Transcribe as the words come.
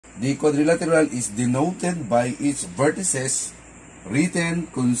The quadrilateral is denoted by its vertices written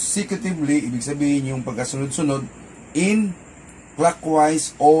consecutively, ibig sabihin yung pagkasunod-sunod, in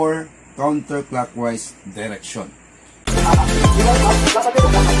clockwise or counterclockwise direction.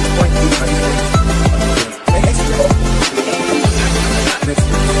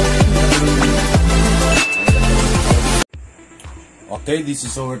 Okay, this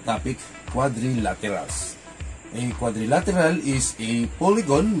is our topic, quadrilaterals. A quadrilateral is a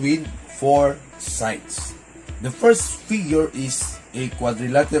polygon with 4 sides. The first figure is a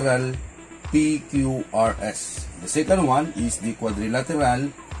quadrilateral PQRS. The second one is the quadrilateral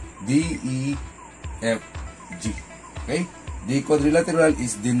DEFG. Okay? The quadrilateral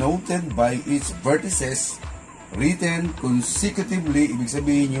is denoted by its vertices written consecutively, ibig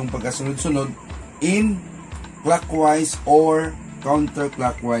sabihin yung pagkasunod-sunod, in clockwise or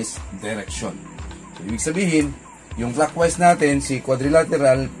counterclockwise direction. So, ibig sabihin, yung clockwise natin, si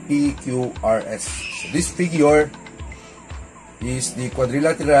quadrilateral PQRS. So, this figure is the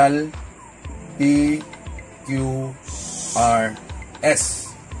quadrilateral PQRS.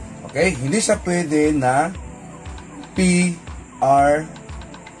 Okay? Hindi siya pwede na PRQS.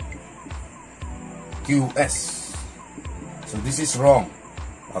 So, this is wrong.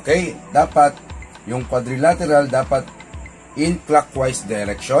 Okay? Dapat, yung quadrilateral dapat in clockwise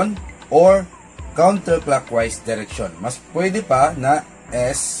direction or counterclockwise direction. Mas pwede pa na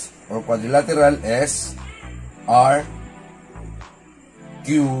S or quadrilateral S, R,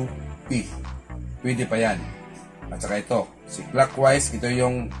 Q, P. Pwede pa yan. At saka ito, si clockwise, ito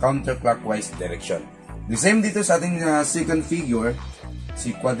yung counterclockwise direction. The same dito sa ating second figure,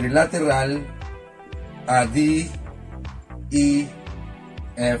 si quadrilateral D, E,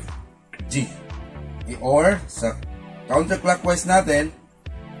 F, G. Or sa counterclockwise natin,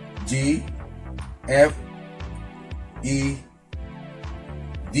 G, F, E,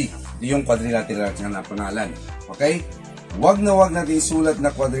 D. Ito yung quadrilateral na pangalan. Okay? Wag natin isulat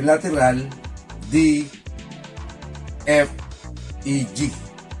na quadrilateral D, F, E, G.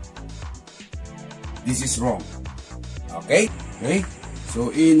 This is wrong. Okay? Okay?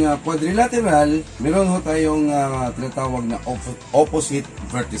 So, in quadrilateral, meron ho tayong tinatawag na opposite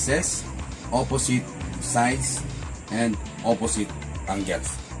vertices, opposite sides, and opposite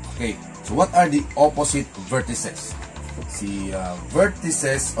angles. Okay? So, what are the opposite vertices? Si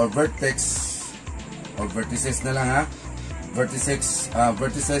vertices or vertices na lang ha.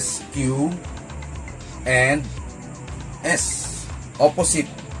 Vertices Q and S. Opposite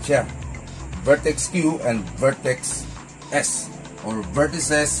siya. Vertex Q and vertex S. Or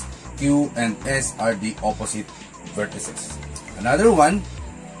vertices Q and S are the opposite vertices. Another one,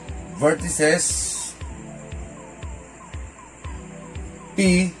 vertices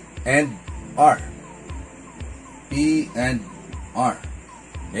P and R. P and R.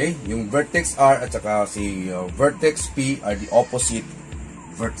 Okay? Yung vertex R at saka si vertex P are the opposite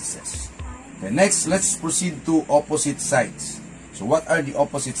vertices. Okay, next, let's proceed to opposite sides. So, what are the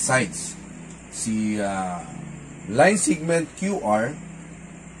opposite sides? Si line segment QR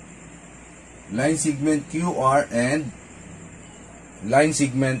and line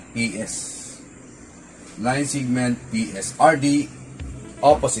segment PS. Line segment PS are the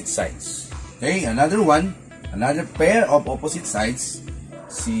opposite sides. Okay, another pair of opposite sides,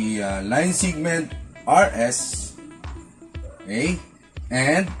 si line segment RS, okay,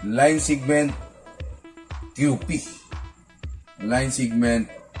 and line segment QP. Line segment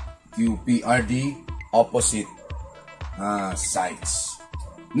QP are the opposite sides.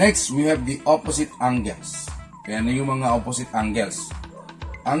 Next, we have the opposite angles. Kaya ano yung mga opposite angles?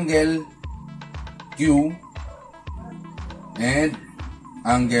 Angle Q and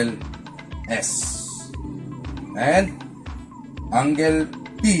angle S. And angle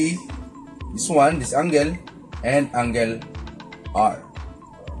P, this angle, and angle R.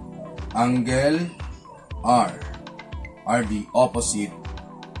 Angle R are the opposite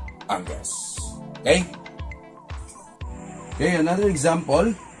angles. Okay? Okay, another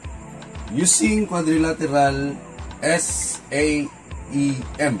example. Using quadrilateral SAEM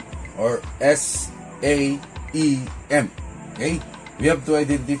or SAEM. Okay? We have to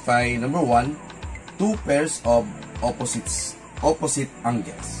identify, number 1, 2 pairs of opposite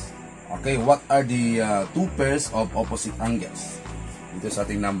angles. Okay, what are the 2 pairs of opposite angles? Ito sa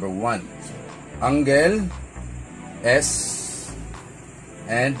ating number 1. So, angle S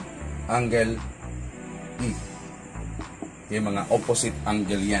and angle E. Okay, mga opposite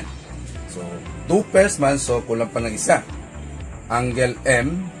angle yan. So, 2 pairs man, so kulang pa ng isa. Angle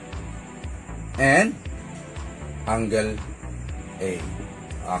M and angle A.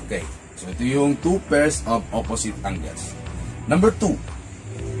 Okay. So, ito yung 2 pairs of opposite angles. Number 2.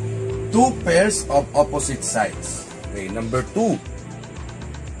 two pairs of opposite sides. Okay, number 2.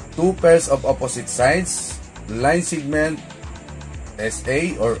 Two pairs of opposite sides. Line segment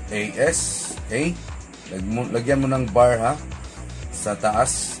SA or AS. Okay? Lagyan mo ng bar ha sa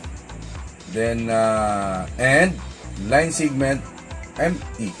taas. Then, and line segment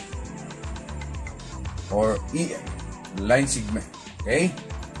ME or EM. Line segment. Okay?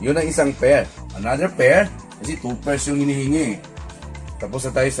 Yun ang isang pair. Another pair, kasi 2 pairs yung hinihingi. Tapos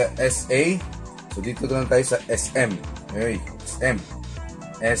na tayo sa SA. So, dito na tayo sa SM. Okay, SM.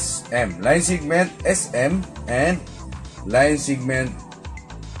 SM. Line segment SM and line segment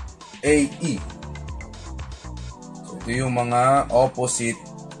AE. So, ito yung mga opposite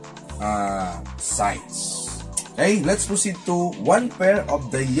sides. Okay, let's proceed to one pair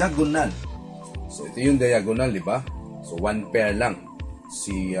of diagonal. So, ito yung diagonal, di ba? So, one pair lang.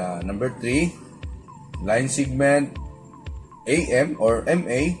 Si number 3, line segment AM or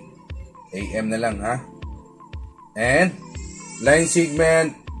MA. AM na lang, ha? And line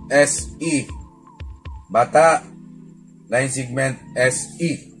segment SE. Bata, line segment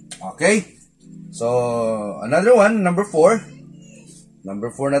SE. Okay? So, another one, number 4.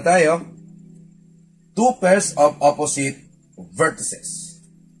 Number 4 na tayo. Two pairs of opposite vertices.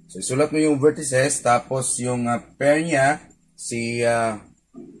 So, isulat mo yung vertices, tapos yung pair niya, si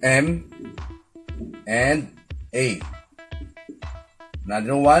M and A.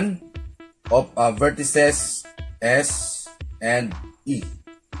 Another one of vertices S and E.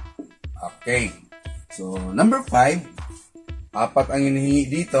 Okay. So, number 5, apat ang hinihingi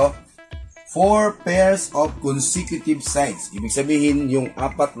dito. 4 pairs of consecutive sides. Ibig sabihin, yung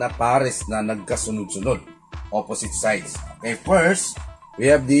apat na pares na nagkasunod-sunod. Opposite sides. Okay, first,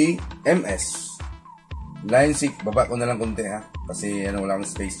 we have the MS. Line segment, baba ko na lang konti ha. Kasi wala akong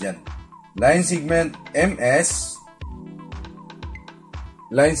space dyan. Line segment MS.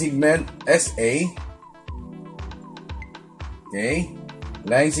 Line segment SA. Okay.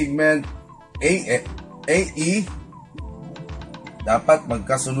 Line segment AE. Dapat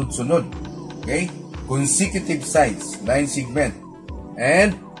magkasunod-sunod. Okay? Consecutive sides. Line segment.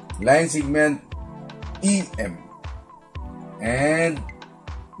 And line segment EM. And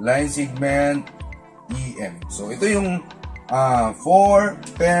line segment EM. So, ito yung 4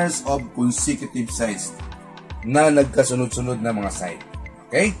 pairs of consecutive sides na nagkasunod-sunod na mga side.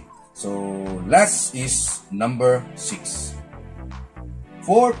 Okay? So, last is number 6.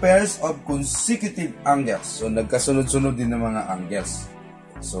 4 pairs of consecutive angles. So, nagkasunod-sunod din ng mga angles.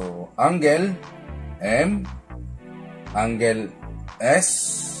 So, angle M, angle S,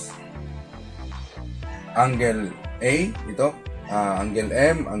 angle A, ito, angle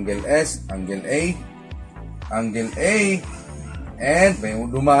M, angle S, angle A, and may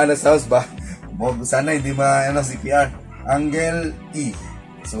dumaan na sa house ba? Sana hindi si PR. Angle E.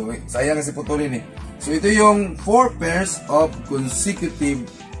 So, sayang kasi putulin eh. So, ito yung 4 pairs of consecutive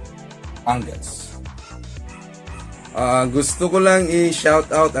angles. Gusto ko lang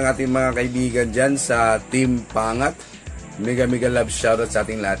i-shoutout ang ating mga kaibigan dyan sa Team Pangat. Mega love shoutout sa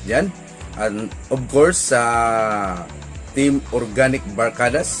ating lahat dyan. And of course, sa Team Organic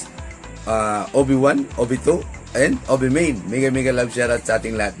Barkadas, OB1, OB2, and OB Main. Mega love shoutout sa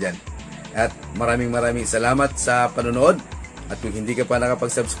ating lahat dyan. At maraming salamat sa panonood. At kung hindi ka pa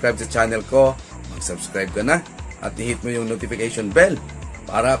nakapag-subscribe sa channel ko, mag-subscribe ka na. At i-hit mo yung notification bell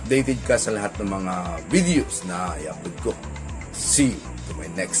para updated ka sa lahat ng mga videos na i-upload ko. See you to my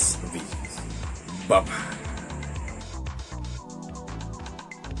next video. Bye-bye.